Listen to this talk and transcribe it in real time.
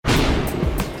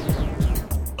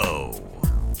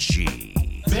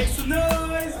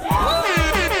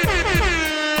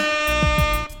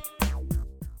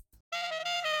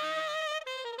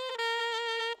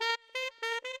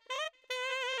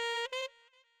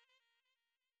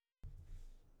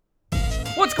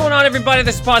What's going on, everybody?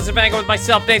 This is Positive Anger with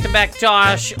myself, Nathan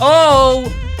McIntosh. Oh,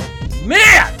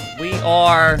 man! We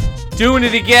are doing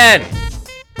it again.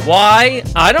 Why?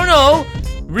 I don't know.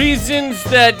 Reasons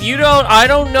that I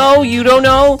don't know, you don't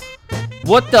know.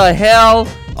 What the hell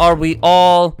are we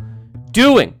all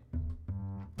doing?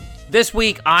 This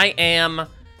week, I know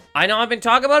I've been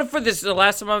talking about it for this is the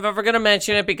last time I'm ever going to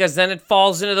mention it because then it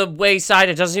falls into the wayside.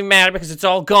 It doesn't even matter because it's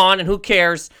all gone and who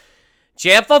cares.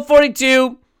 JFL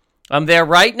 42. I'm there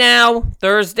right now.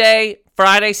 Thursday,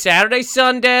 Friday, Saturday,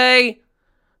 Sunday.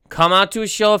 Come out to a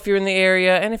show if you're in the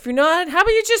area. And if you're not, how about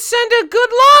you just send a good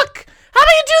luck? How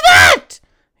about you do that?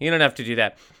 You don't have to do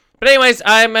that. But anyways,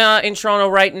 I'm in Toronto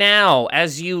right now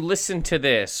as you listen to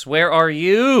this. Where are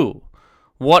you?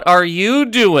 What are you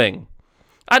doing?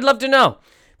 I'd love to know.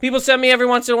 People send me every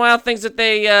once in a while things that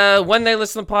they, when they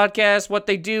listen to the podcast, what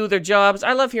they do, their jobs.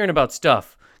 I love hearing about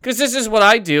stuff because this is what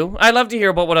I do. I love to hear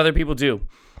about what other people do.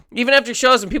 Even after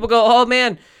shows and people go, oh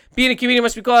man, being a comedian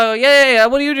must be cool. I go, yeah,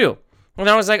 what do you do? And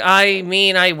I was like,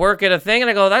 I work at a thing. And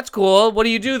I go, that's cool. What do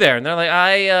you do there? And they're like,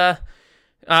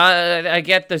 I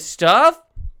get the stuff.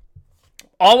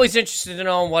 Always interested to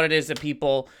know what it is that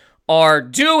people are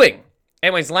doing.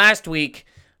 Anyways, last week,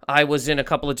 I was in a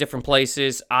couple of different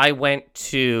places. I went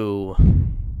to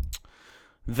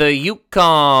the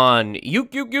Yukon.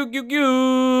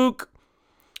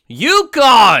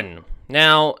 Yukon!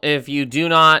 Now, if you do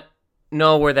not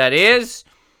know where that is,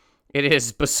 it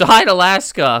is beside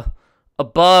Alaska,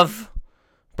 above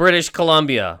British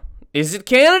Columbia. Is it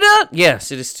Canada? Yes,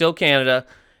 it is still Canada.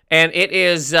 And it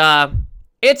is,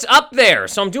 it's up there.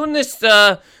 So I'm doing this,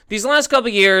 these last couple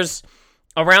of years,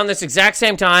 around this exact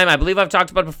same time. I believe I've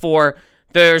talked about it before.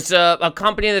 There's a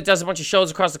company that does a bunch of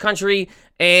shows across the country,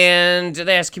 and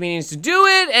they ask comedians to do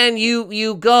it, and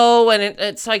you go, and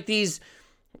it's like these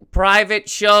private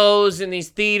shows in these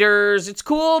theaters. It's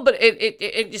cool, but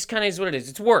it just kind of is what it is.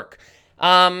 It's work.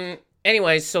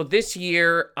 Anyways, so this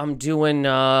year I'm doing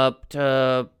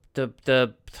the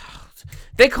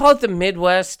they call it the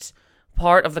Midwest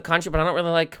part of the country, but I don't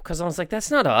really like because I was like,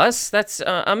 that's not us. That's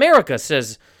America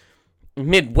says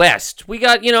Midwest. We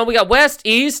got West,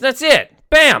 East. That's it.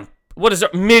 Bam. What is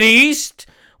it? Mid-East?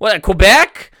 What?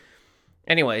 Quebec?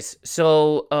 Anyways,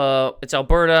 so it's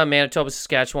Alberta, Manitoba,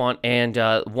 Saskatchewan, and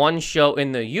one show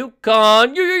in the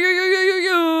Yukon.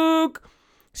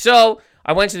 So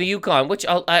I went to the Yukon, which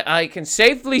I can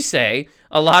safely say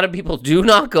a lot of people do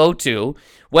not go to.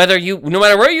 No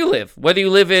matter where you live, whether you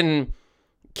live in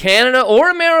Canada or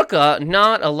America,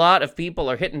 not a lot of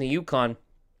people are hitting the Yukon.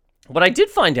 What I did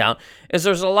find out is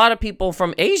there's a lot of people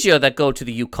from Asia that go to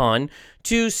the Yukon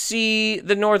to see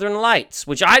the Northern Lights,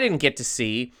 which I didn't get to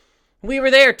see. We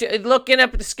were there looking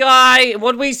up at the sky, and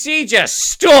what we see? Just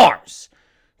stars.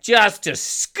 Just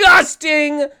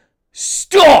disgusting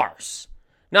stars.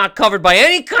 Not covered by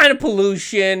any kind of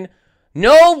pollution.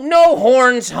 No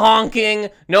horns honking.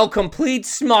 No complete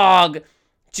smog.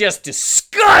 Just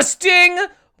disgusting,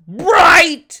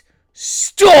 bright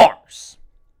stars.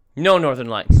 No Northern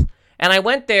Lights. And I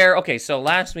went there. Okay, so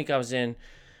last week I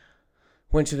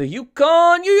went to the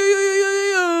Yukon.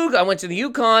 I went to the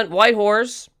Yukon,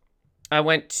 Whitehorse. I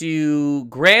went to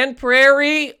Grand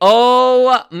Prairie.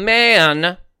 Oh,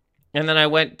 man. And then I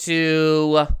went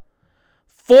to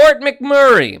Fort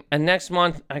McMurray. And next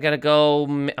month, I got to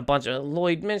go a bunch of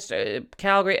Lloydminster,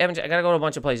 Calgary, Edmonton. I got to go to a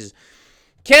bunch of places.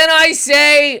 Can I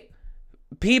say,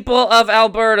 people of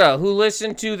Alberta who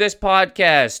listen to this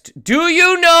podcast, do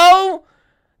you know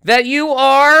that you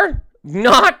are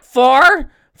not far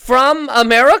from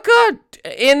America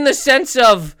in the sense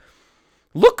of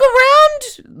look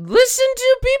around, listen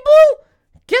to people,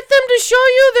 get them to show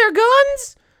you their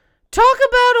guns, talk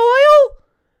about oil.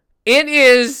 It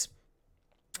is,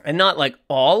 and not like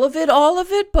all of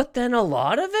it, but then a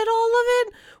lot of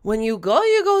it. When you go,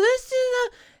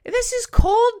 this is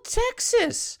cold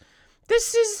Texas.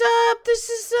 This is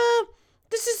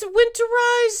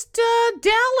winterized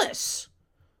Dallas.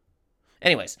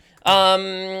 Anyways,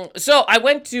 so I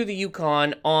went to the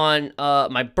Yukon on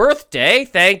my birthday.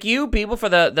 Thank you, people, for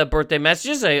the birthday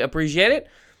messages. I appreciate it.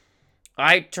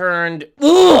 I turned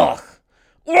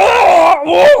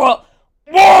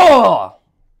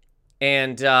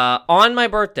and on my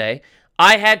birthday,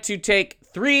 I had to take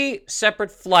 3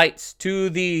 separate flights to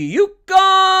the Yukon.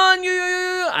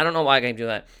 I don't know why I can't do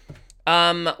that.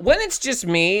 When it's just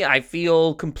me, I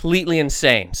feel completely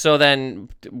insane. So then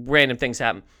random things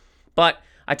happen. But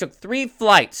I took 3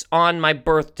 flights on my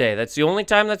birthday. That's the only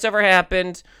time that's ever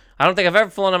happened. I don't think I've ever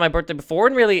flown on my birthday before.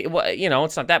 And really,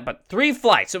 it's not that, but 3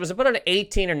 flights. It was about an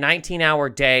 18 or 19 hour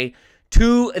day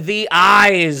to the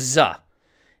eyes.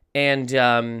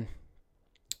 And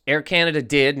Air Canada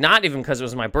did, not even because it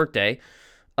was my birthday,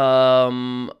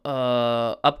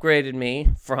 upgraded me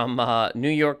from New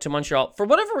York to Montreal. For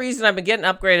whatever reason, I've been getting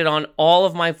upgraded on all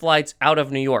of my flights out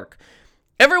of New York.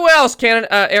 Everywhere else,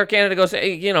 Air Canada goes,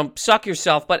 hey, suck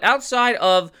yourself. But outside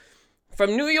of,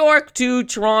 from New York to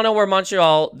Toronto or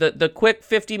Montreal, the quick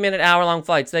 50-minute, hour-long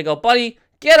flights, they go, buddy,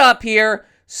 get up here,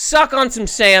 suck on some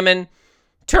salmon,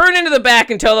 turn into the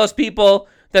back and tell those people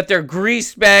that they're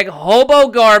grease bag, hobo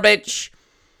garbage.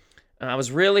 And I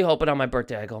was really hoping on my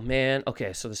birthday, I go, man,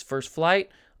 okay, so this first flight,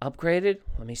 upgraded.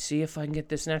 Let me see if I can get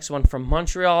this next one from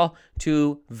Montreal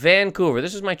to Vancouver.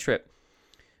 This is my trip.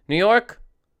 New York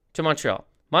to Montreal.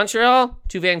 Montreal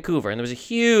to Vancouver. And there was a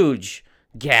huge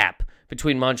gap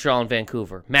between Montreal and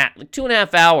Vancouver. Matt, like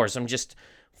 2.5 hours. I'm just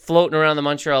floating around the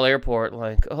Montreal airport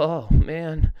like, oh,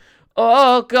 man.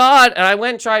 Oh, God. And I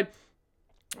went and tried.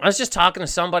 I was just talking to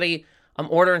somebody. I'm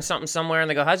ordering something somewhere, and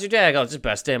they go, how's your day? I go, it's the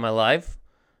best day of my life.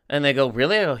 And they go,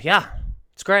 really? I go, yeah,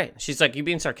 it's great. She's like, you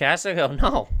being sarcastic? I go,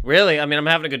 no, really? I mean, I'm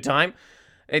having a good time.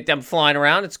 I'm flying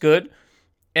around. It's good.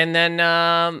 And then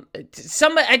it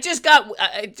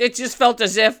just felt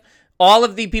as if all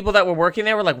of the people that were working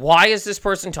there were like, why is this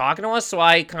person talking to us? So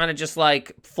I kind of just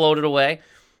like floated away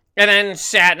and then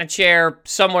sat in a chair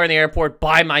somewhere in the airport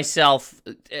by myself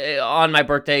on my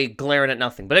birthday, glaring at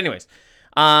nothing. But anyways,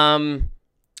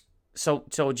 so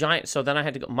then I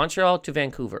had to go Montreal to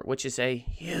Vancouver, which is a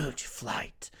huge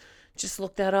flight. Just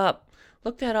look that up.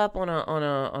 Look that up on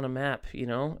a map,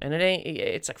 and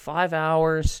it's like 5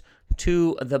 hours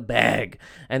to the bag.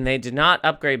 And they did not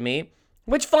upgrade me,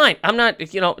 which fine. I'm not,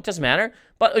 it doesn't matter.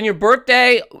 But on your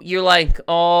birthday, you're like,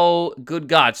 oh, good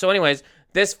God. So anyways,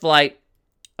 this flight,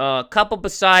 a couple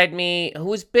beside me who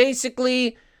was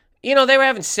basically, they were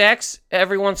having sex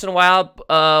every once in a while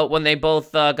when they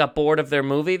both got bored of their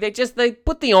movie. They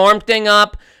put the arm thing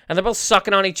up, and they're both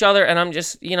sucking on each other, and I'm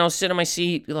just, sitting in my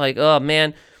seat like, oh,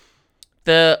 man.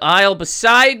 The aisle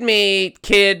beside me,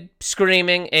 kid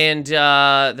screaming, and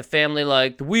the family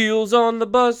like, the wheels on the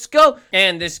bus go.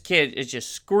 And this kid is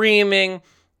just screaming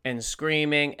and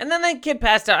screaming. And then the kid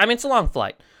passed out. I mean, it's a long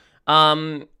flight.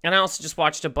 And I also just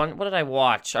watched a bunch. What did I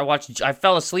watch? I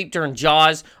fell asleep during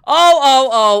Jaws. Before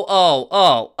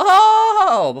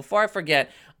I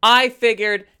forget, I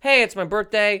figured, hey, it's my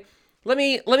birthday. Let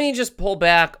me just pull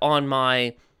back on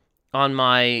my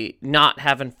not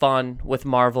having fun with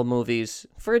Marvel movies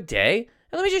for a day.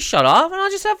 And let me just shut off and I'll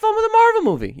just have fun with a Marvel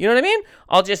movie. You know what I mean?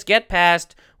 I'll just get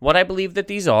past what I believe that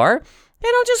these are and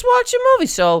I'll just watch a movie.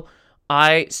 So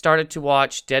I started to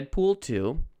watch Deadpool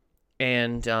 2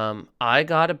 and I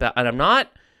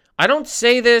don't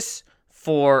say this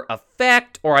for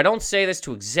effect or I don't say this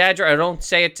to exaggerate. I don't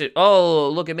say it to, oh,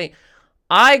 look at me.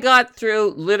 I got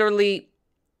through literally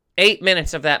 8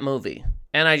 minutes of that movie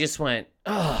and I just went,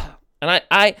 ugh. And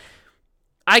I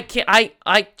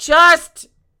just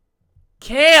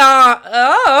can't.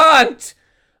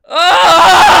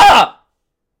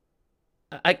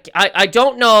 I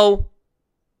don't know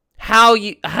how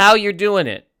you're doing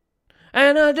it.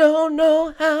 And I don't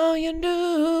know how you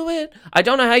do it. I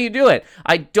don't know how you do it.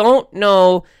 I don't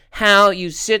know how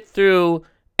you sit through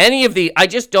any of the. I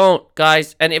just don't,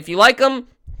 guys. And if you like them,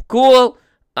 cool.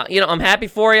 I'm happy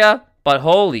for you. But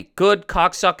holy good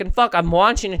cocksucking fuck. I'm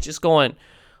watching it just going,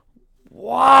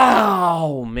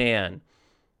 wow, man.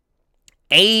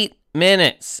 8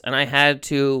 minutes. And I had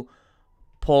to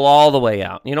pull all the way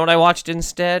out. You know what I watched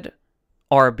instead?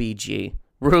 RBG.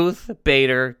 Ruth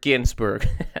Bader Ginsburg.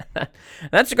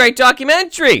 That's a great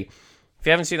documentary. If you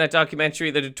haven't seen that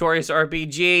documentary, The Notorious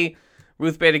RBG,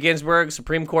 Ruth Bader Ginsburg,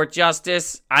 Supreme Court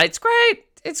Justice. It's great.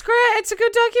 It's great. It's a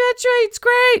good documentary. It's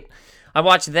great. I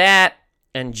watched that.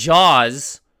 And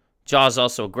Jaws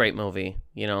also a great movie,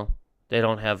 They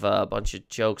don't have a bunch of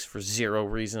jokes for zero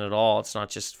reason at all. It's not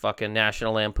just fucking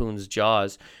National Lampoon's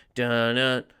Jaws.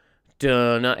 Dun-dun,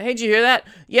 dun-dun. Hey, did you hear that?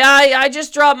 Yeah, I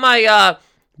just dropped my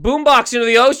boombox into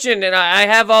the ocean, and I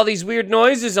have all these weird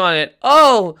noises on it.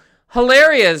 Oh,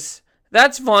 hilarious.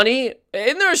 That's funny.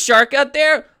 Isn't there a shark out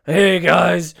there? Hey,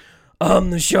 guys, I'm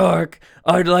the shark.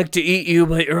 I'd like to eat you,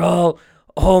 but you're all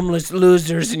homeless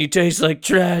losers and you taste like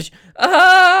trash.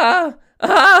 All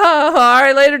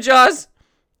right, later, Jaws.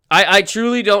 I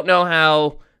truly don't know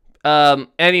how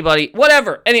anybody,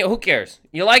 whatever. Who cares?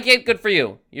 You like it? Good for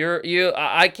you.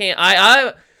 I can't.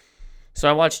 So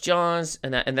I watched Jaws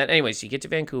and then anyways, you get to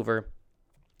Vancouver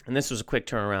and this was a quick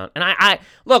turnaround. And I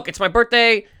look, it's my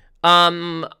birthday.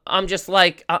 I'm just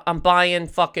like, I'm buying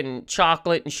fucking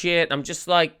chocolate and shit. I'm just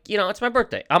like, it's my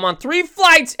birthday. I'm on 3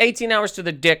 flights, 18 hours to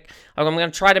the dick. I'm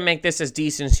going to try to make this as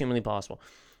decent as humanly possible.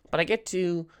 But I get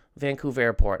to Vancouver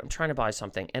Airport. I'm trying to buy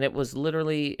something, and it was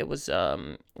literally I bought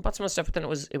some of the stuff, but then it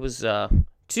was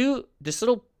this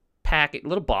little packet,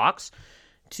 little box,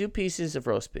 2 pieces of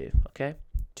roast beef, okay,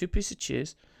 2 pieces of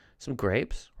cheese, some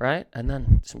grapes, right, and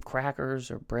then some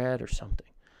crackers or bread or something.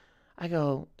 I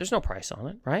go, there's no price on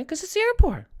it, right? Because it's the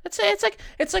airport.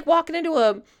 It's like walking into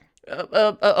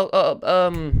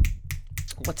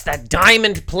what's that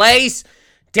diamond place?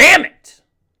 Damn it!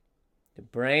 The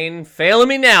brain failing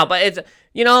me now. But it's,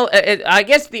 I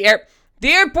guess the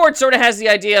airport sort of has the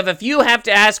idea of if you have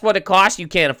to ask what it costs, you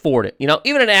can't afford it.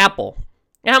 Even an apple.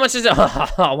 How much is it?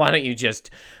 Why don't you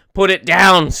just put it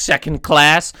down, second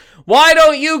class? Why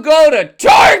don't you go to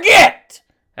Target?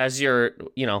 As you're,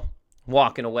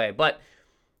 walking away. But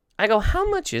I go, how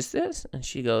much is this? And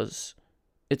she goes,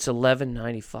 it's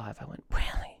 $11.95. I went,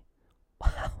 really?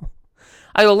 Wow.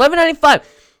 I go, $11.95.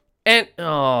 And,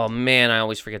 oh man, I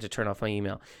always forget to turn off my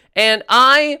email. And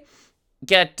I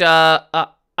get, not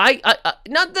that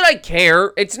I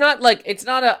care.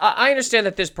 I understand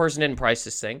that this person didn't price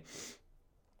this thing.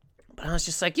 But I was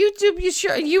just like, you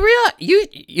sure? You realize,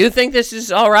 you think this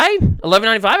is all right?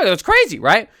 $11.95? I go, it's crazy,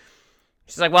 right?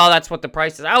 She's like, well, that's what the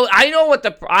price is. I know what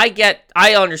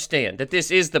I understand that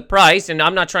this is the price, and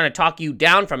I'm not trying to talk you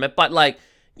down from it, but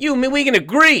we can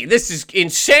agree. This is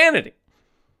insanity.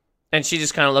 And she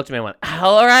just kind of looked at me and went,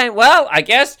 all right, well, I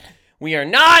guess we are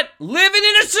not living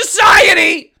in a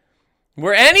society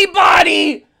where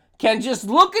anybody can just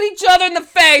look at each other in the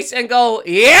face and go,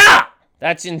 yeah,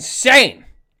 that's insane.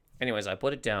 Anyways, I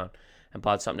put it down and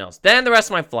bought something else. Then the rest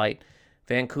of my flight,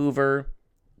 Vancouver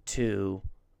to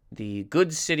the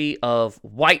good city of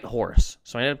Whitehorse.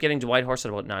 So I ended up getting to Whitehorse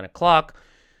at about 9 o'clock.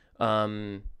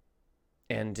 On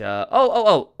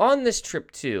this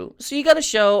trip too. So you got to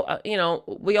show,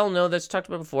 we all know this, talked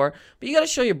about before, but you got to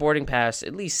show your boarding pass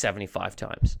at least 75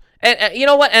 times. And you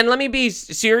know what? And let me be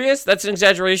serious. That's an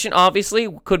exaggeration, obviously.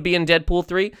 Could be in Deadpool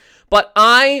 3. But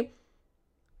I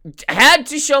had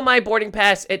to show my boarding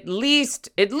pass at least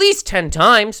 10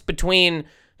 times between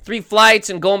 3 flights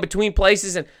and going between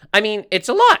places. And I mean, it's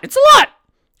a lot.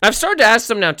 I've started to ask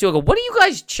them now too. I go, what do you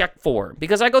guys check for?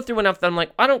 Because I go through enough that I'm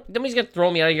like, nobody's going to throw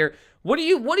me out of here. What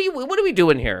are we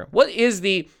doing here? What is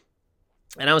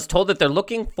and I was told that they're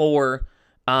looking for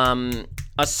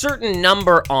a certain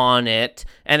number on it.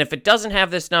 And if it doesn't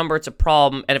have this number, it's a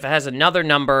problem. And if it has another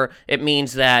number, it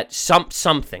means that some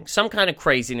kind of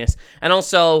craziness. And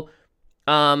also,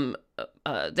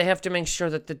 they have to make sure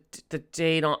that the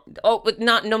date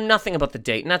nothing about the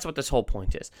date. And that's what this whole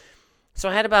point is. So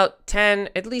I had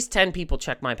at least 10 people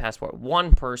check my passport.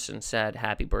 One person said,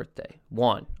 happy birthday.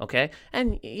 One, okay?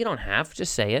 And you don't have to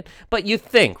say it, but you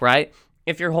think, right?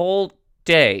 If your whole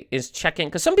day is checking,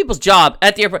 because some people's job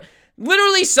at the airport,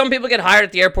 literally some people get hired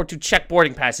at the airport to check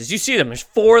boarding passes. You see them, there's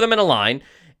 4 of them in a line,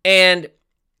 and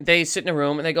they sit in a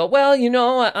room and they go, well,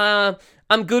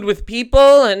 I'm good with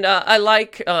people, and I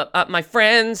like my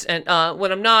friends, and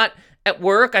when I'm not at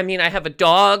work, I mean, I have a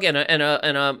dog and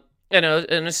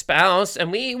a spouse,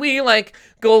 and we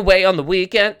go away on the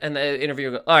weekend. And the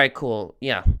interviewer goes, all right, cool,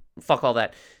 yeah, fuck all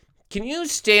that. Can you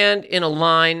stand in a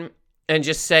line and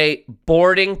just say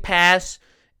boarding pass,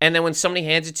 and then when somebody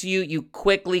hands it to you, you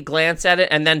quickly glance at it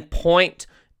and then point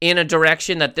in a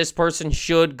direction that this person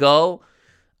should go?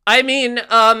 I mean,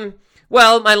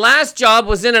 well, my last job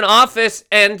was in an office,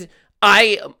 and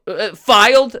I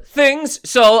filed things,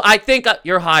 so I think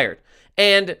you're hired.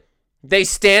 And they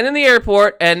stand in the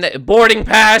airport and the boarding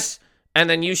pass, and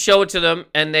then you show it to them,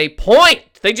 and they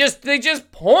point. They just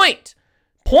point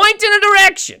in a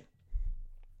direction.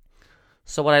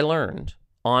 So what I learned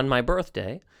on my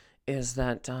birthday is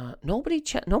that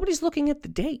nobody's looking at the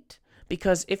date.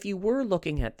 Because if you were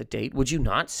looking at the date, would you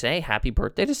not say happy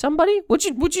birthday to somebody? Would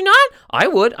you not? I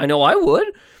would. I know I would.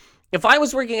 If I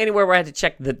was working anywhere where I had to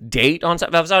check the date on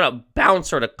something, if I was on a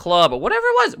bounce or at a club or whatever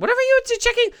it was, whatever you were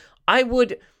checking, I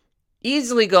would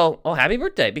easily go, oh, happy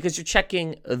birthday, because you're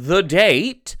checking the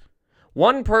date.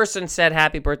 One person said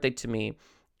happy birthday to me,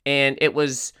 and it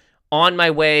was on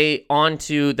my way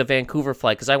onto the Vancouver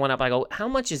flight, because I went up, I go, how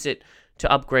much is it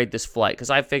to upgrade this flight? Because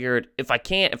I figured if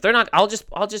they're not, I'll just,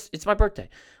 it's my birthday.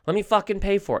 Let me fucking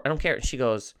pay for it. I don't care. And she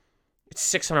goes, it's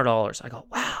 $600. I go,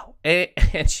 wow.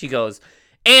 And she goes,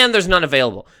 and there's none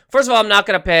available. First of all, I'm not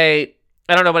going to pay,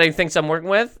 I don't know what he thinks I'm working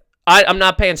with. I'm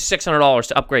not paying $600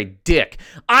 to upgrade dick.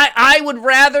 I would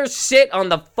rather sit on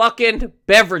the fucking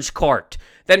beverage cart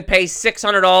than pay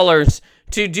 $600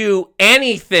 to do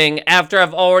anything after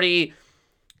I've already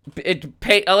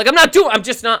paid. Like, I'm not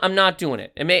doing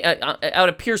it. It may, out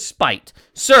of pure spite.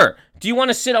 Sir, do you want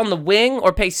to sit on the wing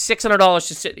or pay $600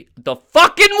 to sit the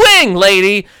fucking wing,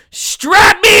 lady?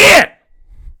 Strap me in!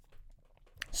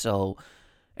 So,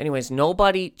 anyways,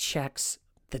 nobody checks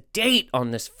the date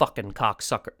on this fucking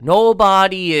cocksucker.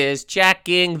 Nobody is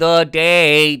checking the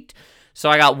date. So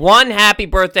I got one happy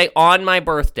birthday on my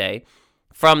birthday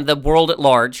from the world at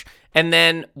large. And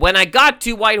then when I got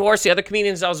to Whitehorse, the other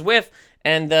comedians I was with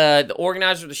and the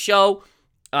organizer of the show,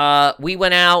 we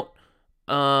went out.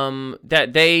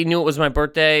 That they knew it was my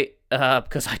birthday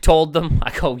because I told them.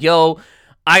 I go, yo,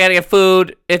 I got to get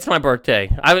food. It's my birthday.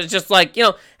 I was just like,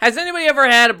 has anybody ever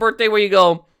had a birthday where you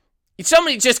go,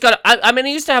 somebody just got, I mean, I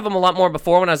used to have them a lot more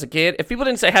before when I was a kid. If people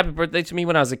didn't say happy birthday to me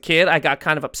when I was a kid, I got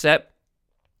kind of upset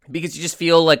because you just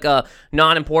feel like a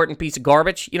non-important piece of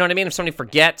garbage. You know what I mean? If somebody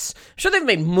forgets. I'm sure they've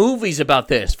made movies about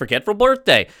this. Forgetful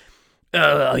birthday.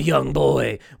 A young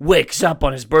boy wakes up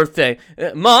on his birthday.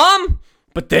 Mom?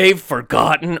 But they've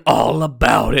forgotten all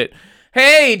about it.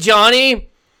 Hey, Johnny.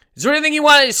 Is there anything you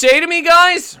wanted to say to me,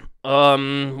 guys?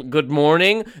 Good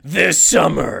morning. This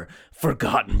summer.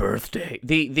 Forgotten birthday.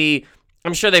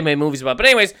 I'm sure they made movies about it. But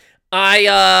anyways,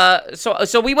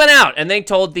 so we went out and they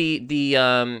told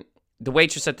the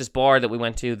waitress at this bar that we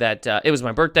went to that it was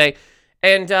my birthday.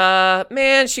 And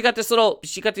man, she got these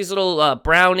little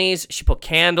brownies. She put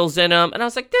candles in them, and I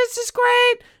was like, "This is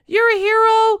great. You're a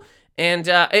hero." And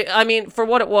I mean, for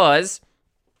what it wasn't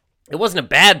a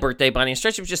bad birthday by any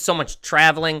stretch. It was just so much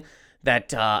traveling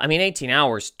that 18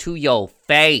 hours to your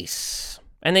face.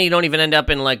 And then you don't even end up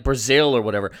in, like, Brazil or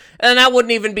whatever. And that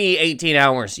wouldn't even be 18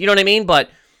 hours. You know what I mean? But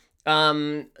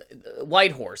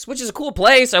Whitehorse, which is a cool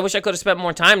place. I wish I could have spent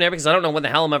more time there because I don't know when the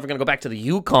hell I'm ever going to go back to the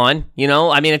Yukon.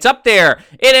 I mean, it's up there.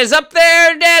 It is up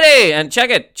there, daddy. And check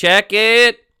it.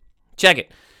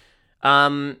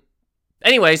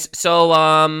 Anyways, so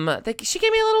she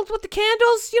gave me a little with the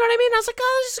candles. You know what I mean? I was like,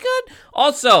 oh, this is good.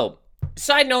 Also,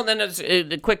 side note, then there's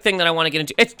a quick thing that I want to get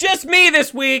into. It's just me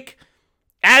this week.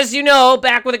 As you know,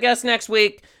 back with a guest next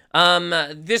week.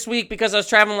 This week, because I was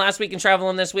traveling last week and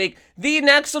traveling this week, the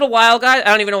next little while, guys, I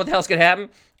don't even know what the hell's going to happen.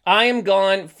 I am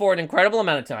gone for an incredible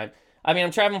amount of time. I mean,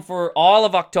 I'm traveling for all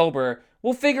of October.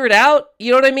 We'll figure it out.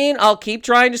 You know what I mean? I'll keep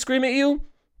trying to scream at you.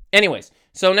 Anyways,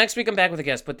 so next week I'm back with a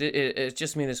guest, but it's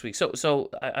just me this week. So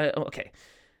okay.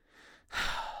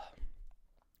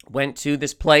 Went to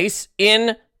this place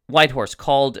in Whitehorse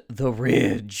called The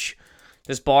Ridge.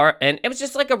 This bar, and it was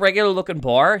just like a regular looking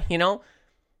bar,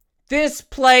 This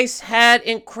place had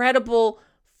incredible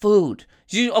food.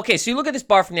 So you look at this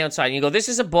bar from the outside and you go, this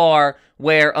is a bar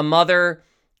where a mother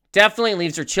definitely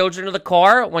leaves her children in the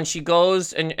car when she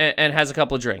goes and has a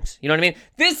couple of drinks. You know what I mean?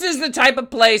 This is the type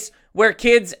of place where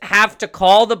kids have to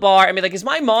call the bar and be like, is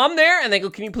my mom there? And they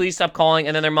go, can you please stop calling?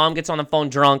 And then their mom gets on the phone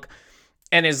drunk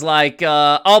and is like,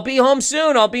 I'll be home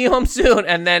soon,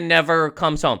 and then never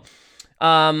comes home.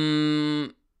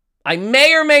 I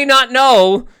may or may not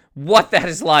know what that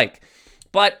is like,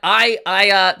 but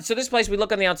so this place, we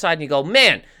look on the outside and you go,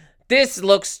 man, this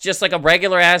looks just like a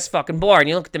regular ass fucking bar. And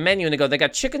you look at the menu and they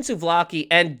got chicken souvlaki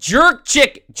and jerk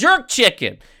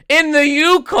chicken in the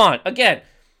Yukon. Again,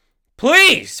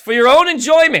 please, for your own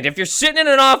enjoyment, if you're sitting in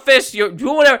an office, you're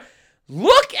doing whatever,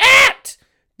 look at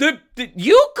the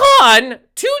Yukon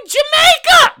to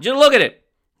Jamaica. Just look at it.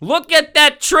 Look at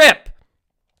that trip.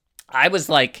 I was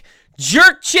like,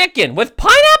 jerk chicken with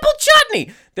pineapple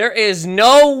chutney. There is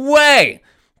no way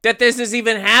that this is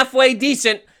even halfway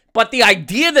decent, but the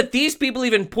idea that these people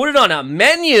even put it on a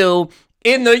menu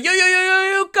in the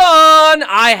Yukon,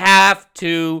 I have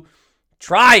to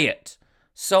try it.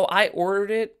 So I ordered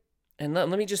it, and let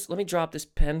me drop this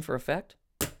pen for effect.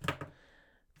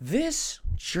 This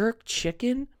jerk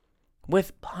chicken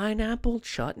with pineapple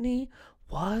chutney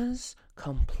was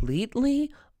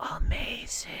completely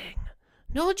amazing.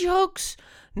 No jokes,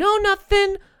 no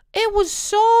nothing. It was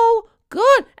so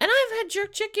good. And I've had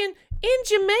jerk chicken in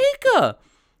Jamaica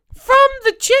from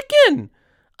the chicken.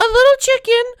 A little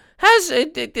chicken has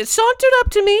sauntered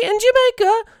up to me in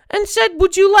Jamaica and said,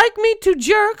 would you like me to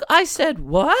jerk? I said,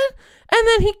 what? And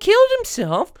then he killed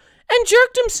himself and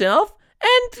jerked himself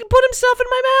and put himself in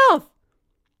my mouth.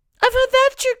 I've had that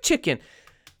jerk chicken.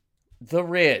 The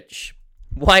Ridge,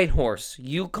 Whitehorse,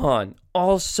 Yukon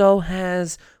also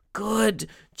has good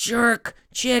jerk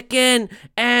chicken.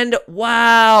 And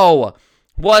wow,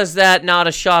 was that not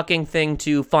a shocking thing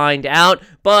to find out?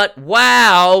 But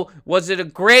wow, was it a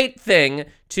great thing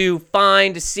to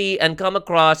find, see, and come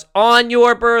across on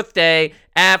your birthday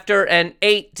after an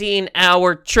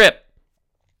 18-hour trip.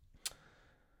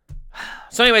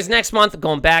 So anyways, next month,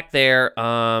 going back there.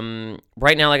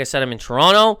 Right now, like I said, I'm in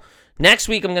Toronto. Next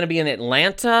week, I'm going to be in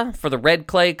Atlanta for the Red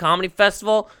Clay Comedy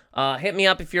Festival. Hit me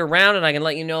up if you're around, and I can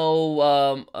let you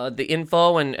know the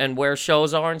info and where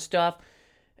shows are and stuff.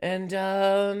 And,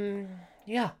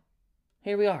 yeah.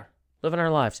 here we are, living our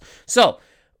lives. So,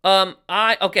 so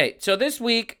this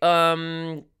week,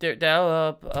 it's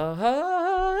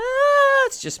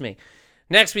just me.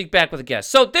 Next week, back with a guest.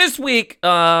 So this week,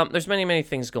 there's many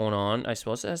things going on, I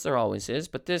suppose, as there always is,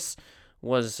 but this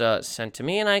was sent to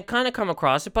me, and I kind of come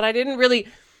across it, but I don't really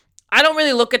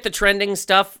look at the trending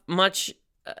stuff much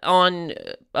on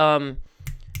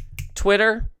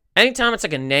Twitter. Anytime it's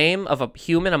like a name of a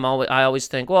human, I always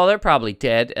think, well, they're probably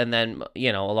dead, and then,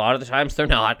 a lot of the times they're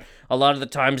not. A lot of the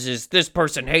times is this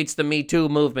person hates the Me Too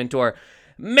movement, or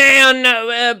man,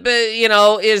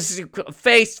 is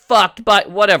face fucked by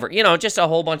whatever, just a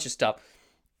whole bunch of stuff.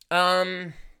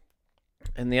 And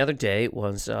the other day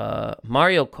was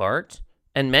Mario Kart,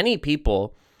 and many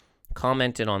people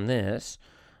commented on this.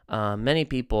 Many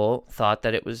people thought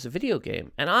that it was a video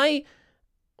game, and I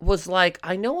was like,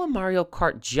 I know a Mario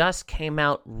Kart just came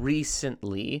out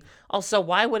recently. Also,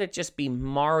 why would it just be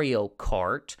Mario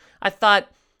Kart? I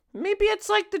thought maybe it's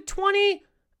like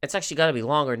it's actually got to be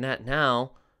longer than that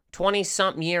now,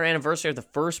 20-something year anniversary of the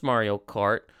first Mario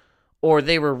Kart, or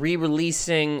they were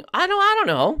re-releasing, I don't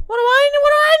know. What do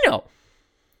I know?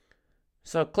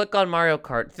 So click on Mario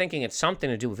Kart thinking it's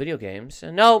something to do with video games,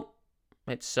 and no,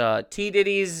 it's T.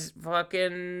 Diddy's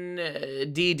fucking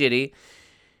D. Diddy.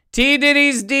 T.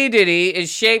 Diddy's D. Diddy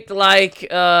is shaped like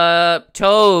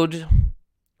Toad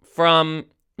from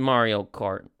Mario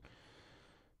Kart,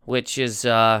 which is,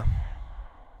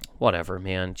 whatever,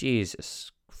 man.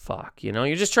 Jesus, fuck,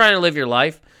 you're just trying to live your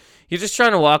life. You're just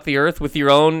trying to walk the earth with your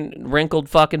own wrinkled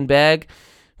fucking bag,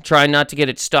 trying not to get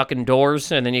it stuck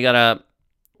indoors, and then you gotta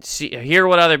hear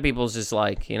what other people's is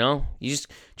like, You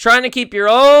just trying to keep your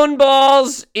own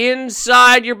balls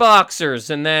inside your boxers,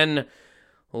 and then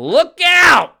look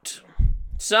out!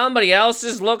 Somebody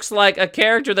else's looks like a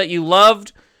character that you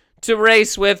loved to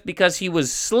race with because he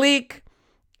was sleek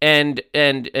and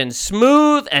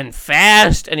smooth and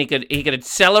fast, and he could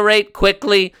accelerate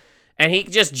quickly, and he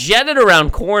just jetted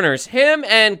around corners. Him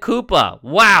and Koopa,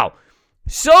 wow,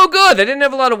 so good. They didn't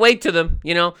have a lot of weight to them,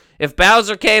 If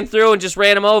Bowser came through and just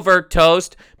ran him over,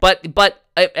 toast. But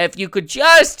if you could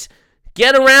just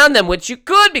get around them, which you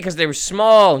could because they were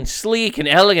small and sleek and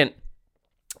elegant.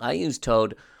 I use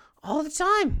Toad all the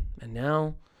time, and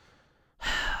now,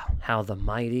 how the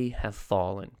mighty have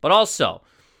fallen. But also,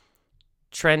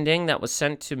 trending that was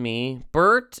sent to me,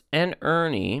 Bert and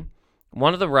Ernie,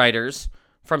 one of the writers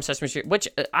from Sesame Street, which,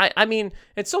 I mean,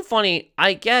 it's so funny,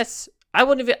 I guess, I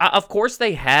wouldn't have, of course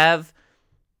they have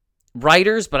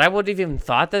writers, but I wouldn't have even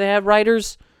thought that they had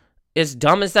writers, as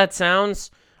dumb as that sounds.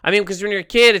 I mean, because when you're a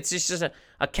kid, it's just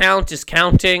a count is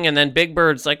counting, and then Big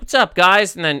Bird's like, what's up,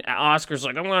 guys? And then Oscar's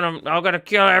like, I'm gonna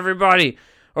kill everybody,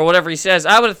 or whatever he says.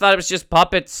 I would have thought it was just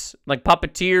puppets, like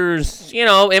puppeteers,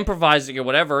 improvising or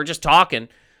whatever, or just talking.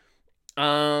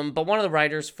 But one of the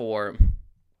writers for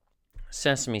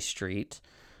Sesame Street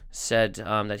said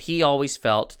that he always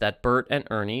felt that Bert and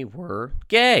Ernie were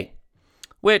gay,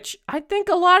 which I think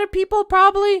a lot of people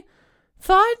probably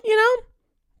thought,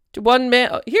 One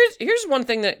man. Here's one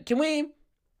thing that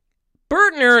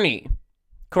Bert and Ernie,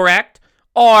 correct,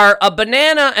 are a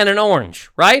banana and an orange,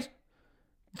 right?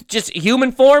 Just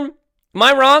human form. Am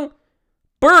I wrong?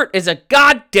 Bert is a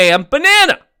goddamn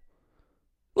banana.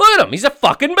 Look at him. He's a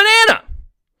fucking banana.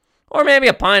 Or maybe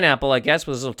a pineapple, I guess,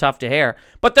 was a little tough to hear.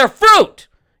 But they're fruit.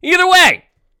 Either way,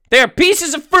 they're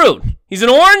pieces of fruit. He's an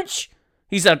orange.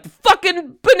 He's a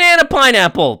fucking banana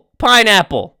pineapple.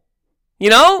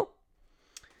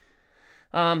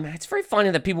 It's very funny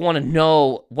that people want to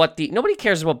know nobody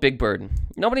cares about Big Bird.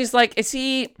 Nobody's like, is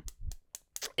he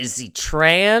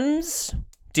trans?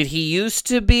 Did he used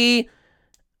to be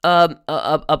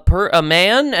a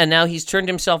man and now he's turned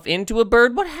himself into a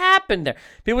bird? What happened there?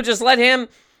 People just let him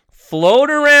float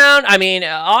around. I mean,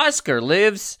 Oscar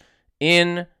lives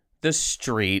in the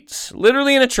streets,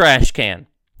 literally in a trash can.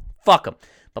 Fuck him.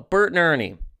 But Bert and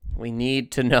Ernie, we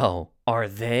need to know, are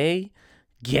they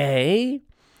gay?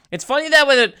 It's funny that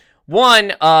with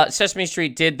Sesame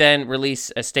Street did then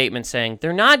release a statement saying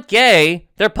they're not gay,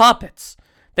 they're puppets.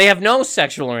 They have no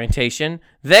sexual orientation.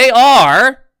 They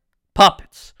are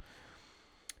puppets.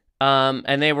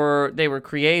 And they were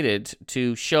created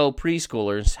to show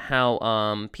preschoolers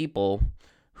how people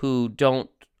who don't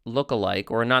look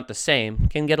alike or are not the same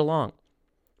can get along.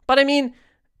 But I mean,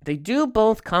 they do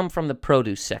both come from the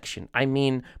produce section. I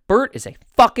mean, Bert is a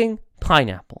fucking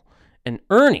pineapple, and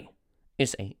Ernie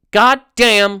is a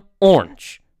goddamn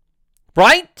orange.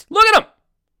 Right? Look at him.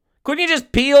 Couldn't you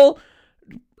just peel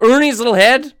Ernie's little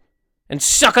head and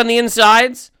suck on the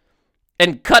insides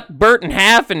and cut Bert in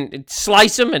half and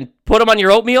slice him and put him on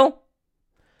your oatmeal?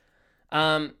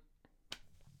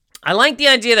 I like the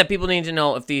idea that people need to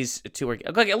know if these two are gay.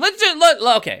 Okay,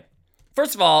 okay.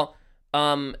 First of all,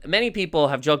 many people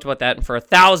have joked about that for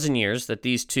 1,000 years that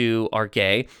these two are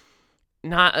gay.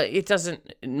 It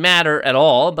doesn't matter at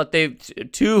all, but they've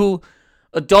two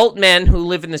adult men who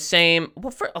live in the same.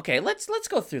 Well, let's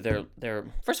go through their.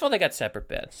 First of all, they got separate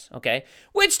beds, okay,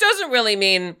 which doesn't really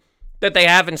mean that they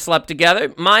haven't slept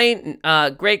together. My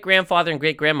great grandfather and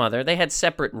great grandmother, they had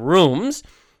separate rooms.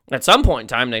 At some point in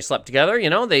time, they slept together. You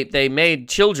know, they made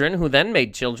children who then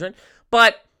made children,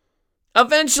 but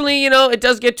eventually, you know, it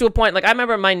does get to a point. Like, I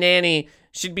remember my nanny,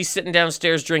 she'd be sitting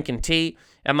downstairs drinking tea,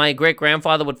 and my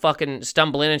great-grandfather would fucking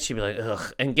stumble in, and she'd be like,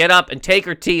 ugh, and get up and take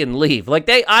her tea and leave. Like,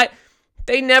 they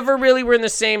never really were in the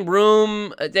same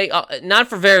room. Not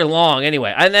for very long,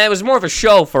 anyway. And it was more of a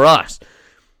show for us.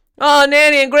 Oh,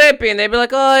 Nanny and Grampy, and they'd be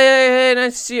like, oh, hey,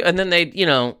 nice to see you. And then they'd, you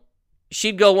know,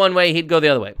 she'd go one way, he'd go the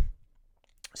other way.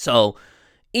 So,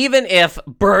 even if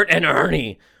Bert and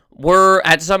Ernie were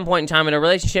at some point in time in a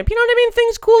relationship, you know what I mean?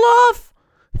 Things cool off.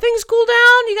 Things cool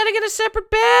down. You got to get a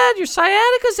separate bed. Your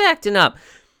sciatica's acting up.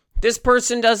 This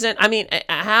person doesn't. I mean,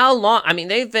 how long? I mean,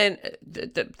 they've been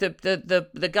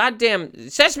the goddamn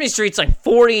Sesame Street's like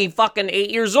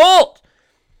 8 years old.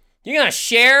 You're gonna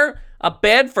share a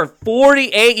bed for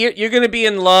 48 years. You're gonna be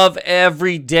in love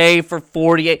every day for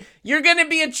 48. You're gonna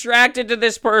be attracted to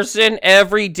this person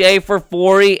every day for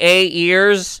 48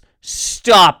 years.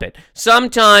 Stop it.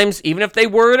 Sometimes, even if they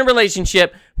were in a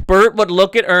relationship, Bert would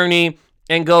look at Ernie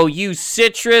and go, you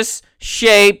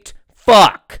citrus-shaped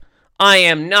fuck. I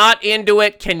am not into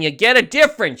it. Can you get a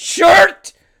different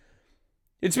shirt?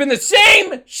 It's been the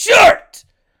same shirt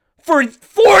for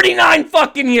 49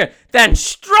 fucking years. Then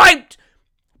striped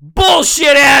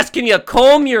bullshit ass. Can you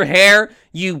comb your hair,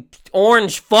 you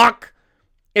orange fuck?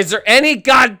 Is there any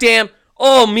goddamn...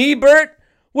 Oh, me, Bert?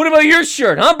 What about your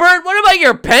shirt, huh, Bert? What about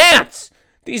your pants?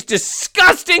 These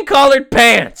disgusting colored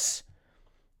pants.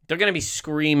 They're going to be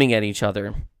screaming at each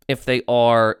other if they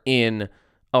are in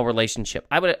a relationship.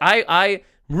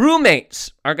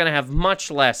 Roommates are going to have much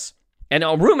less, and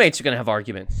roommates are going to have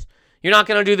arguments. You're not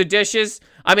going to do the dishes.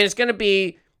 I mean, it's going to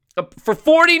be, for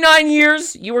 49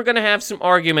 years, you are going to have some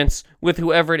arguments with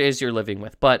whoever it is you're living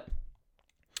with. But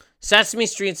Sesame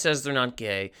Street says they're not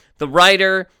gay. The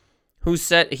writer who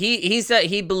said, he said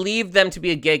he believed them to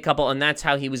be a gay couple, and that's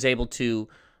how he was able to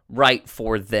write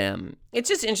for them. It's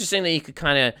just interesting that you could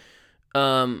kind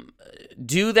of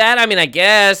do that. I mean, I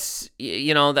guess,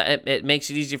 you know, that it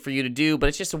makes it easier for you to do, but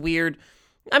it's just a weird,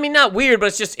 I mean, not weird, but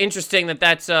it's just interesting that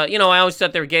that's, you know, I always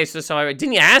thought they were gay, so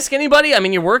didn't you ask anybody? I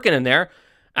mean, you're working in there,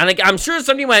 and like, I'm sure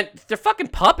somebody went, they're fucking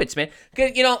puppets, man.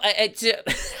 You know, it's...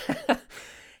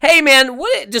 Hey, man,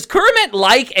 what does Kermit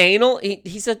like anal?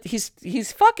 He's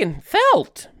fucking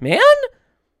felt, man.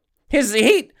 He doesn't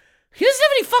have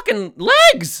any fucking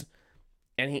legs.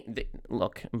 And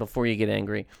look, before you get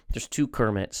angry, there's two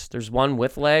Kermits. There's one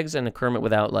with legs and a Kermit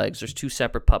without legs. There's two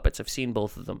separate puppets. I've seen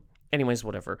both of them. Anyways,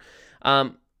 whatever.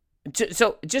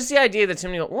 So just the idea that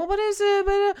somebody go, well, what is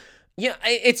it? Yeah,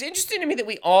 it's interesting to me that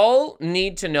we all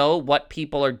need to know what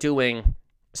people are doing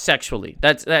sexually.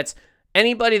 That's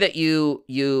anybody that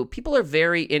people are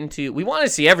very into. We want to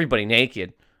see everybody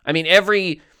naked. I mean,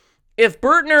 if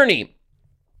Bert and Ernie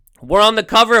were on the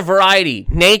cover of Variety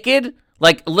naked,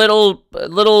 like little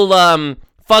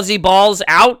fuzzy balls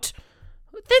out,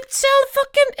 they'd sell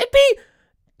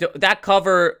that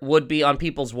cover would be on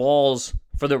people's walls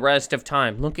for the rest of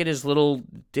time. Look at his little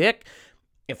dick.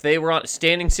 If they were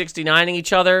standing 69ing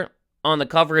each other on the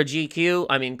cover of GQ,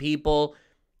 I mean, people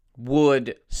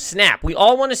would snap. We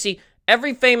all want to see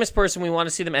every famous person. We want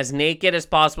to see them as naked as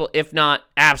possible, if not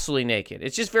absolutely naked.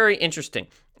 It's just very interesting.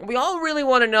 We all really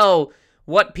want to know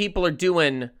what people are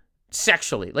doing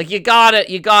sexually. Like, you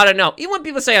gotta know. Even when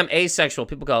people say I'm asexual,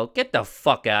 people go, get the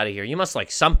fuck out of here. You must like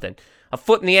something. A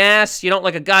foot in the ass. You don't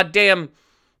like a goddamn,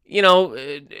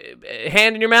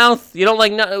 hand in your mouth. You don't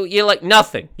like, you like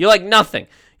nothing. You like nothing.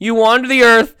 You wander the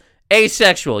earth,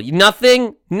 asexual.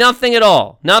 Nothing at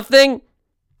all. Nothing.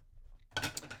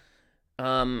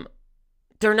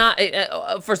 They're not,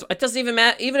 first, it doesn't even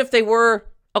matter, even if they were,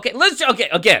 again,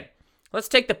 let's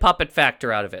take the puppet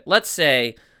factor out of it. Let's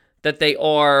say that they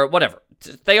are, whatever,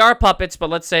 they are puppets, but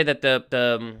let's say that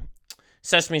the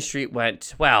Sesame Street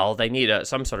went, well, they need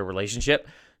some sort of relationship,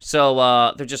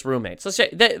 so they're just roommates. Let's say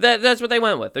that's what they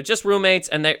went with. They're just roommates,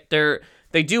 and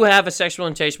they do have a sexual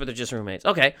orientation, but they're just roommates.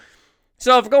 Okay,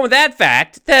 so if we're going with that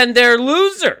fact, then they're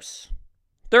losers.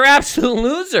 They're absolute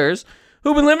losers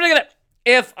who've been living together.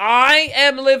 If I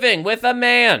am living with a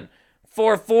man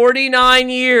for 49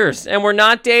 years and we're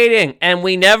not dating and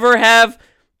we never have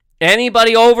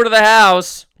anybody over to the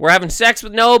house. We're having sex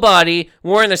with nobody.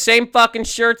 We're wearing the same fucking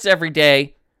shirts every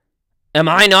day. Am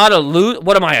I not a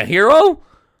What am I, a hero?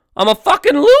 I'm a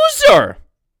fucking loser.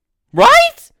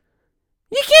 Right?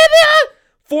 You can't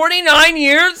 49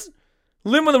 years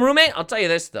living with a roommate? I'll tell you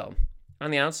this, though.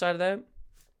 On the outside of that,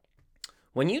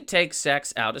 when you take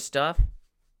sex out of stuff,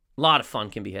 a lot of fun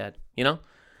can be had, you know?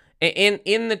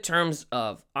 In the terms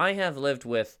of, I have lived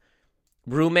with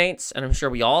roommates, and I'm sure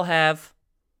we all have,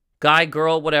 guy,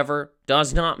 girl, whatever,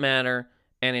 does not matter,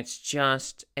 and it's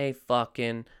just a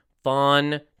fucking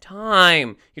fun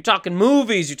time. You're talking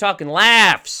movies, you're talking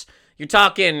laughs, you're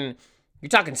talking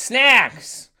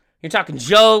snacks, you're talking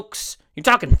jokes, you're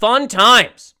talking fun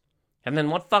times. And then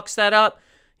what fucks that up?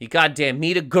 You goddamn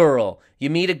meet a girl, you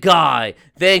meet a guy,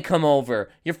 they come over,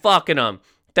 you're fucking them.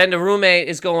 Then the roommate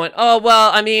is going, oh,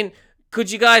 well, I mean,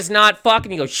 could you guys not fuck?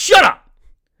 And you go, shut up.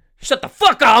 Shut the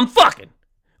fuck up, I'm fucking.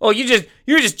 Oh, you're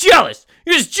just jealous.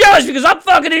 You're just jealous because I'm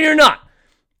fucking and you're not.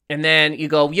 And then you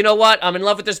go, you know what? I'm in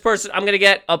love with this person. I'm going to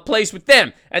get a place with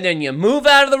them. And then you move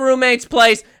out of the roommate's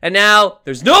place. And now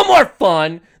there's no more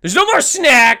fun. There's no more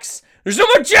snacks. There's no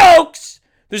more jokes.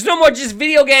 There's no more just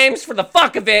video games for the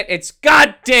fuck of it. It's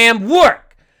goddamn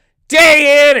work.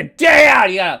 Day in and day out.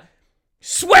 You got to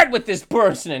sweat with this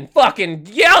person and fucking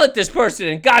yell at this person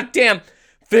and goddamn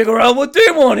figure out what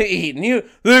they want to eat. And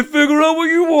they figure out what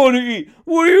you want to eat.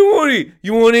 What do you want to eat?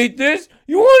 You want to eat this?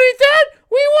 You want to eat that?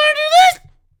 We want to do this?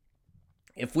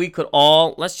 If we could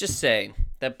all, let's just say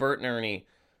that Bert and Ernie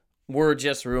were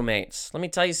just roommates. Let me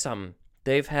tell you something.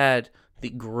 They've had the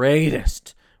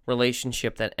greatest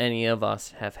relationship that any of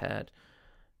us have had.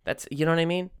 That's, you know what I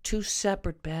mean? 2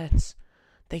 separate beds.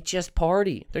 They just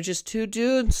party. They're just 2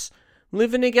 dudes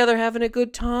living together, having a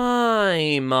good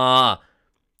time.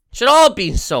 Should all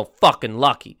be so fucking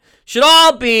lucky. Should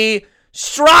all be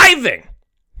striving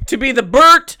to be the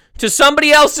Bert to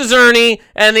somebody else's Ernie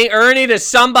and the Ernie to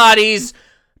somebody's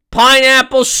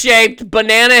pineapple-shaped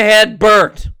banana head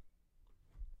Bert.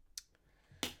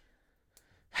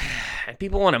 And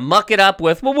people want to muck it up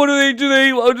with, well, what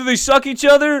do they suck each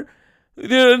other?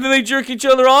 Do they jerk each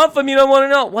other off? I mean, I want to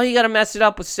know. Well, you got to mess it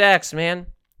up with sex, man.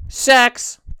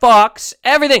 Sex, fucks,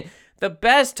 everything. The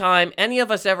best time any of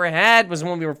us ever had was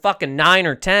when we were fucking 9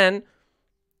 or 10.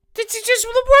 Did you just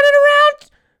running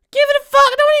around? Give it a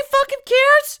fuck. Nobody fucking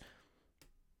cares.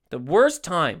 The worst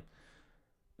time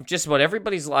of just about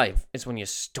everybody's life is when you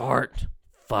start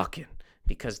fucking.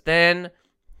 Because then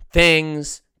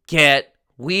things get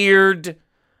weird.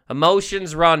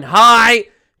 Emotions run high.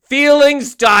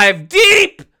 Feelings dive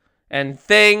deep. And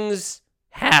things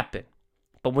happen.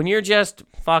 But when you're just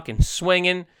fucking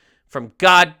swinging from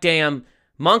goddamn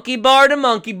monkey bar to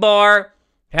monkey bar,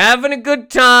 having a good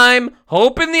time,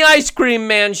 hoping the ice cream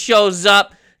man shows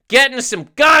up, getting some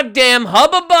goddamn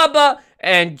hubba bubba,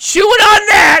 and chewing on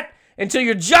that until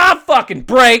your jaw fucking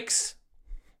breaks.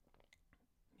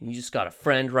 You just got a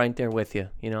friend right there with you,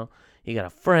 you know? You got a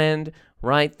friend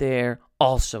right there,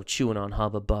 also chewing on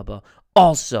hubba bubba,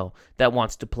 also that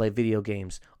wants to play video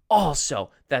games,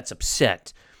 also that's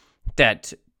upset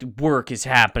that work is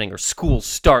happening or school's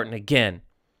starting again.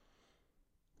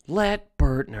 Let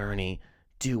Bert and Ernie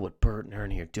do what Bert and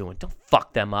Ernie are doing. Don't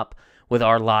fuck them up with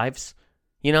our lives.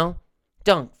 You know?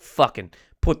 Don't fucking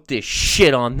put this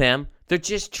shit on them. They're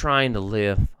just trying to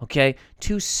live, okay?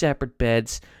 2 separate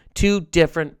beds, 2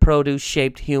 different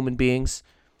produce-shaped human beings.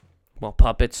 Well,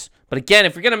 puppets. But again,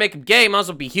 if you're going to make them gay, might as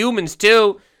well be humans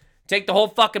too. Take the whole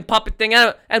fucking puppet thing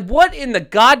out. And what in the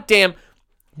goddamn...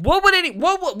 What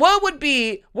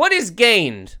is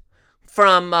gained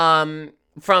from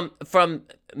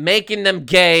making them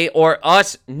gay or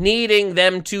us needing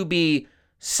them to be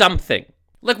something?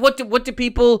 Like what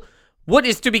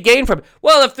is to be gained from it?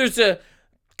 Well, if there's a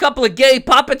couple of gay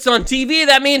puppets on TV,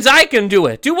 that means I can do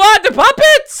it. Do what? The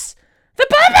puppets? The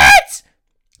puppets!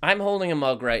 I'm holding a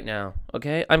mug right now,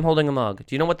 okay? I'm holding a mug.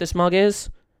 Do you know what this mug is?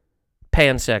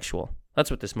 Pansexual.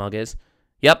 That's what this mug is.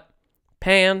 Yep.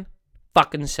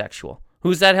 Fucking sexual.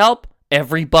 Who's that help?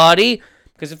 Everybody.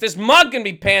 Because if this mug can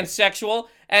be pansexual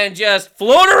and just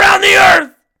float around the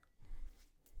earth.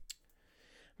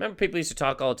 Remember people used to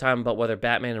talk all the time about whether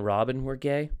Batman and Robin were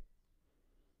gay?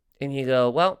 And you go,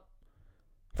 well,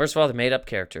 first of all, they're made-up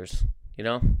characters. You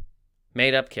know?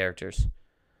 Made-up characters.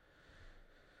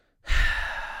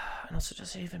 And also,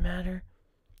 does it even matter?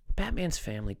 Batman's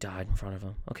family died in front of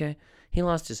him, okay? He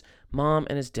lost his mom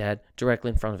and his dad directly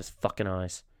in front of his fucking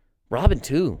eyes. Robin,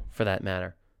 too, for that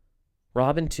matter.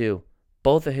 Robin, too.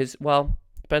 Both of his, well,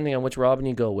 depending on which Robin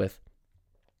you go with.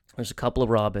 There's a couple of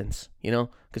Robins, you know?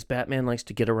 Because Batman likes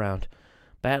to get around.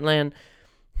 Batman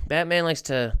likes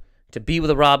to to be with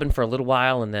a Robin for a little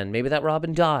while, and then maybe that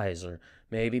Robin dies, or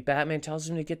maybe Batman tells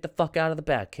him to get the fuck out of the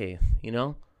Batcave, you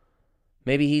know?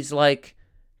 Maybe he's like,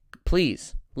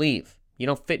 please, leave. You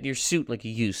don't fit in your suit like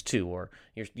you used to, or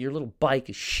your little bike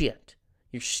is shit.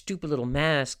 Your stupid little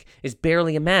mask is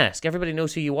barely a mask. Everybody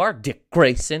knows who you are, Dick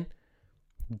Grayson.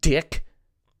 Dick.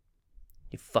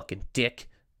 You fucking dick.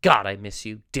 God, I miss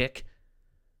you, Dick.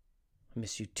 I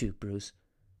miss you too, Bruce.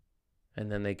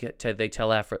 And then they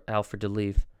tell Alfred to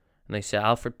leave. And they say,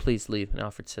 Alfred, please leave. And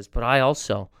Alfred says, but I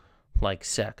also like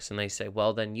sex. And they say,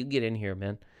 well, then you get in here,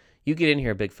 man. You get in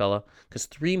here, big fella. Because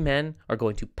 3 men are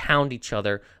going to pound each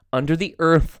other under the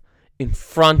earth in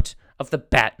front of the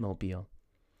Batmobile.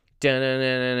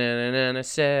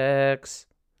 Sex.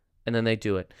 And then they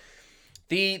do it.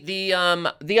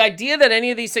 The idea that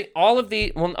any of these things, all of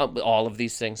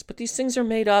these things, but these things are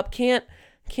made up. Can't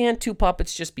 2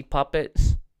 puppets just be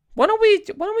puppets? Why don't we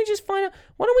just find out?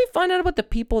 Why don't we find out about the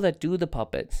people that do the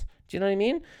puppets? Do you know what I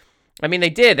mean? I mean, they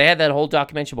did. They had that whole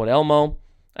documentary about Elmo.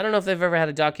 I don't know if they've ever had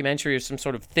a documentary or some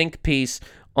sort of think piece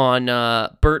on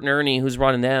Bert and Ernie, who's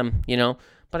running them, you know?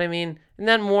 But I mean, isn't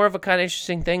that more of a kind of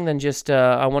interesting thing than just,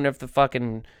 I wonder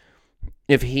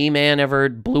if He-Man ever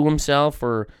blew himself,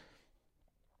 or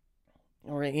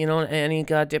you know, any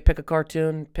goddamn, pick a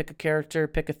cartoon, pick a character,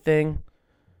 pick a thing.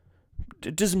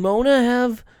 Does Mona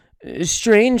have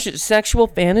strange sexual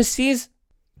fantasies?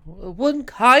 What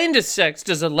kind of sex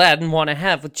does Aladdin want to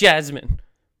have with Jasmine?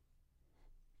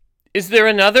 Is there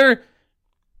another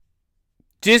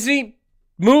Disney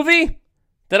movie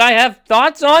that I have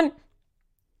thoughts on?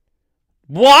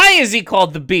 Why is he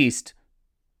called the Beast?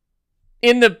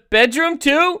 In the bedroom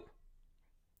too?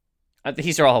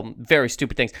 These are all very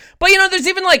stupid things. But you know, there's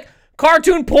even like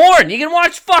cartoon porn. You can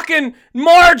watch fucking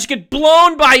Marge get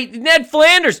blown by Ned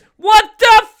Flanders. What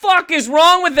the fuck is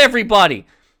wrong with everybody?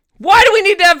 Why do we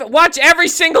need to watch every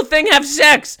single thing have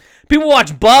sex? People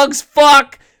watch bugs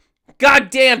fuck.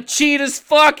 Goddamn cheetahs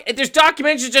fuck. There's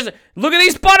documentaries just, look at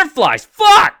these butterflies.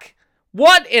 Fuck.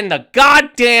 What in the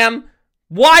goddamn,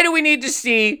 why do we need to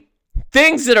see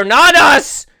things that are not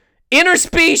us?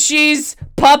 Interspecies,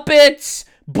 puppets,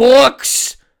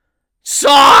 books,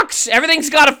 socks,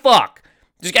 everything's gotta fuck.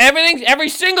 Just every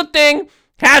single thing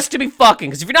has to be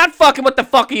fucking. Because if you're not fucking, what the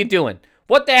fuck are you doing?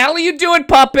 What the hell are you doing,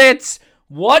 puppets?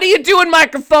 What are you doing,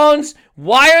 microphones?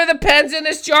 Why are the pens in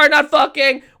this jar not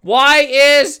fucking? Why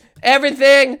is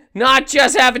everything not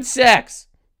just having sex?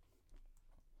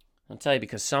 I'll tell you,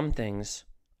 because some things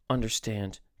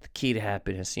understand the key to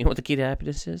happiness. You know what the key to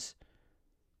happiness is?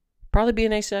 Probably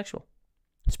being asexual.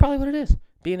 It's probably what it is.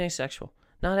 Being asexual.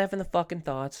 Not having the fucking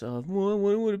thoughts of, what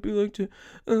would it be like to,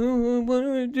 what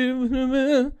do I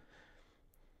do?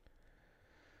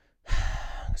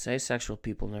 Because asexual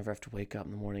people never have to wake up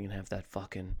in the morning and have that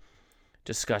fucking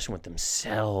discussion with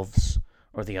themselves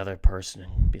or the other person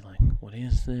and be like, what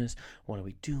is this? What are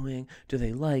we doing? Do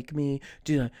they like me?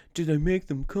 Did I make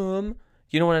them come?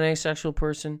 You know what an asexual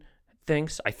person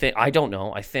thinks? I don't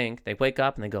know. I think they wake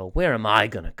up and they go, where am I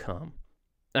gonna come?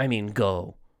 I mean,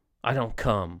 go. I don't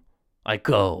come. I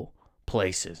go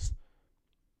places.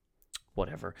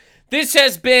 Whatever. This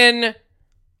has been,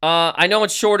 I know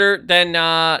it's shorter than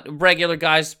regular,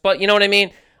 guys, but you know what I mean?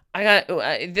 I got,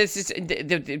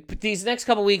 these next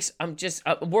couple weeks, I'm just,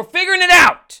 we're figuring it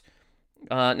out.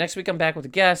 Next week I'm back with a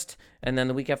guest, and then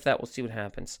the week after that we'll see what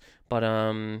happens. But,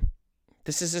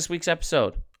 this is this week's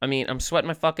episode. I mean, I'm sweating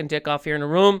my fucking dick off here in a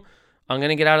room. I'm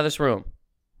gonna get out of this room.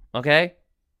 Okay?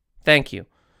 Thank you.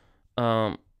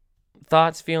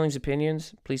 Thoughts, feelings,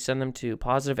 opinions, please send them to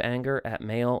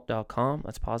positiveanger@mail.com.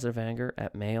 That's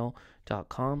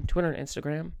positiveanger@mail.com. Twitter and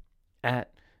Instagram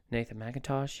 @Nathan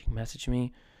McIntosh. You can message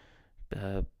me,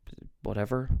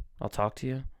 whatever. I'll talk to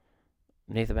you.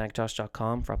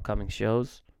 NathanMcIntosh.com for upcoming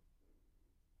shows.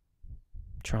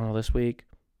 Toronto this week.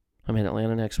 I'm in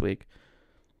Atlanta next week.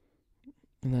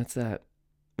 And that's that.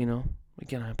 You know,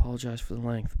 again, I apologize for the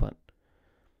length, but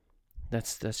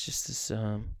that's just this,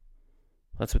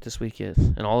 that's what this week is.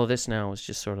 And all of this now is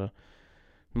just sort of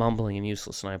mumbling and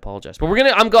useless, and I apologize. But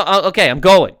I'm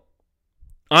going.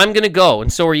 I'm going to go,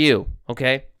 and so are you,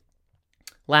 okay?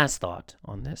 Last thought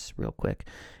on this, real quick.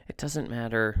 It doesn't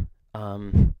matter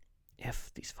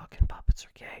if these fucking puppets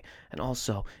are gay. And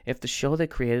also, if the show that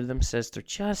created them says they're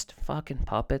just fucking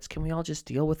puppets, can we all just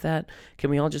deal with that? Can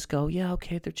we all just go, yeah,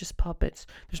 okay, they're just puppets.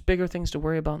 There's bigger things to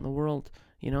worry about in the world,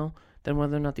 you know, than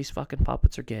whether or not these fucking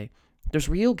puppets are gay. There's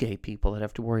real gay people that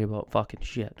have to worry about fucking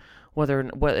shit.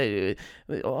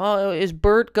 Is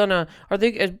Bert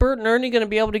and Ernie gonna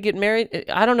be able to get married?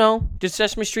 I don't know. Did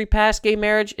Sesame Street pass gay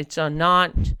marriage? It's a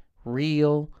not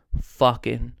real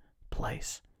fucking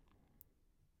place.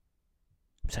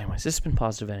 So anyways, this has been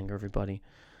Positive Anger, everybody.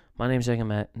 My name's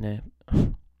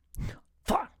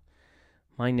Fuck.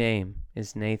 My name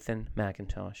is Nathan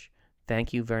McIntosh.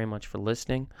 Thank you very much for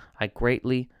listening. I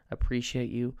greatly appreciate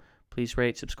you. Please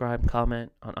rate, subscribe,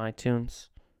 comment on iTunes.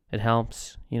 It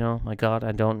helps. My God,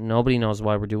 nobody knows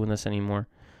why we're doing this anymore.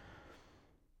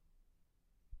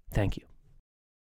 Thank you.